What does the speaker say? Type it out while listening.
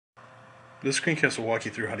This screencast will walk you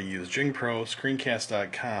through how to use Jing Pro,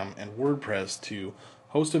 screencast.com, and WordPress to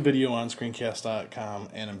host a video on screencast.com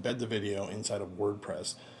and embed the video inside of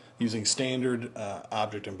WordPress using standard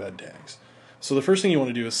object embed tags. So the first thing you want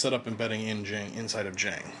to do is set up embedding in Jing inside of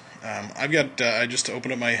Jing. I just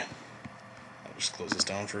opened up my. I'll just close this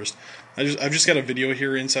down first. I've just got a video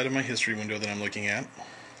here inside of my history window that I'm looking at,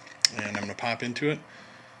 and I'm going to pop into it.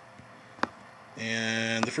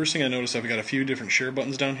 And the first thing I notice, I've got a few different share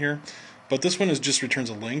buttons down here, but this one just returns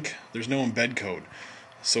a link. There's no embed code.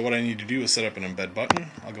 So what I need to do is set up an embed button.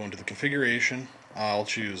 I'll go into the configuration. I'll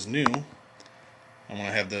choose new. I'm going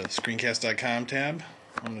to have the screencast.com tab.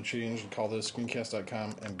 I'm going to change and call this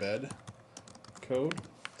screencast.com embed code.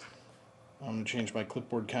 I'm going to change my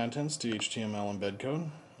clipboard contents to HTML embed code,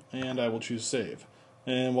 and I will choose save.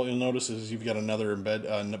 And what you'll notice is you've got another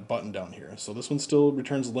embed button down here. So this one still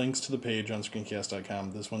returns links to the page on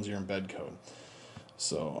screencast.com. This one's your embed code.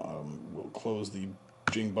 So we'll close the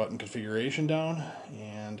Jing button configuration down,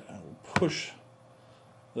 and I will push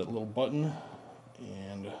that little button.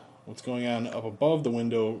 And what's going on up above the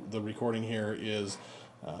window, the recording here, is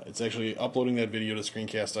it's actually uploading that video to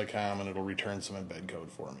screencast.com, and it'll return some embed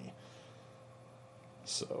code for me.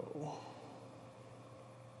 So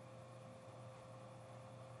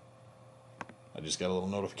I just got a little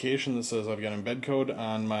notification that says I've got embed code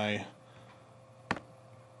on my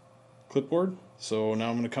clipboard. So now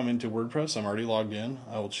I'm going to come into WordPress. I'm already logged in.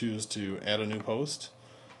 I will choose to add a new post.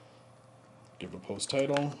 Give it a post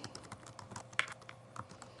title.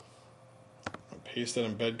 I'll paste that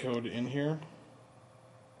embed code in here.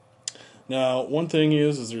 Now, one thing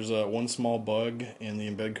is there's one small bug in the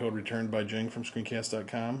embed code returned by Jing from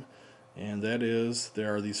screencast.com, and that is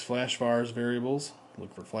there are these flash vars variables.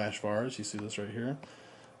 Look for flash vars. You see this right here,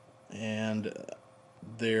 and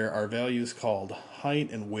there are values called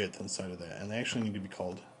height and width inside of that, and they actually need to be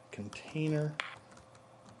called container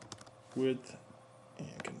width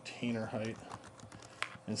and container height.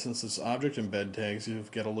 And since it's object embed tags,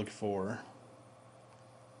 you've got to look for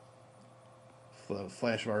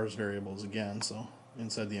flash vars variables again. So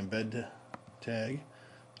inside the embed tag,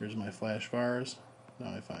 there's my flash vars.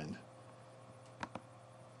 Now I find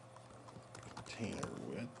container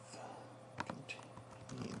width,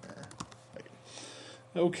 container height.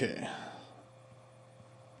 Okay,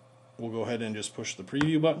 we'll go ahead and just push the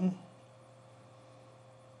preview button,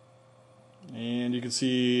 and you can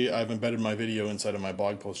see I've embedded my video inside of my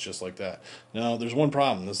blog post just like that. Now there's one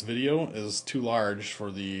problem. This video is too large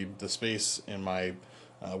for the space in my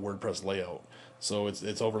WordPress layout. So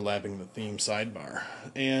it's overlapping the theme sidebar.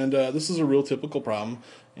 And this is a real typical problem.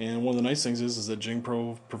 And one of the nice things is that Jing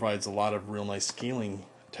Pro provides a lot of real nice scaling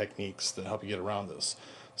techniques that help you get around this.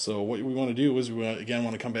 So what we want to do is we want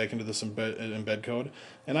to come back into this embed code,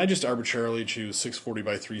 and I just arbitrarily choose 640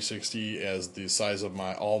 by 360 as the size of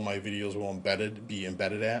all my videos will be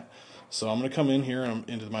embedded at. So I'm going to come in here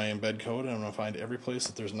into my embed code, and I'm going to find every place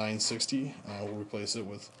that there's 960, and I will replace it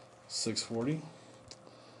with 640.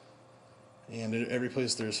 And every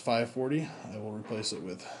place there's 540, I will replace it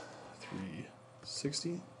with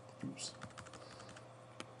 360. Oops.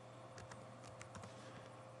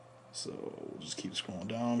 So we'll just keep scrolling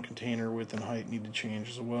down. Container width and height need to change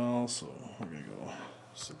as well. So we're going to go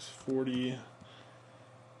 640,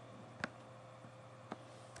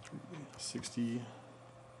 360.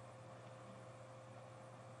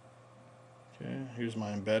 Okay, here's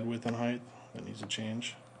my embed width and height. That needs to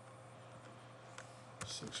change.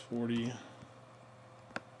 640,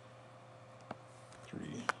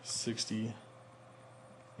 360,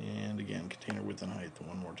 and again, container width and height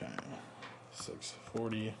one more time.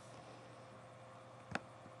 640,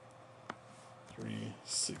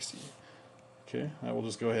 360. Okay, I will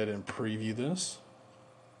just go ahead and preview this,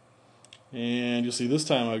 and you'll see this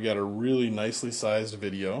time I've got a really nicely sized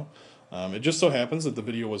video. It just so happens that the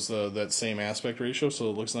video was that same aspect ratio, so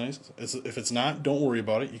it looks nice. If it's not, don't worry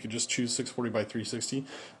about it. You could just choose 640 by 360,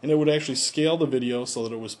 and it would actually scale the video so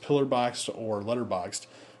that it was pillar boxed or letter boxed,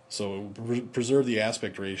 so it would preserve the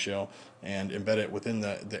aspect ratio and embed it within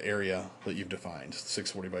the area that you've defined,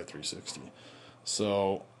 640 by 360.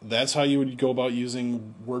 So that's how you would go about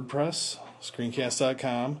using WordPress,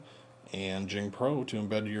 screencast.com, and Jing Pro to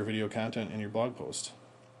embed your video content in your blog post.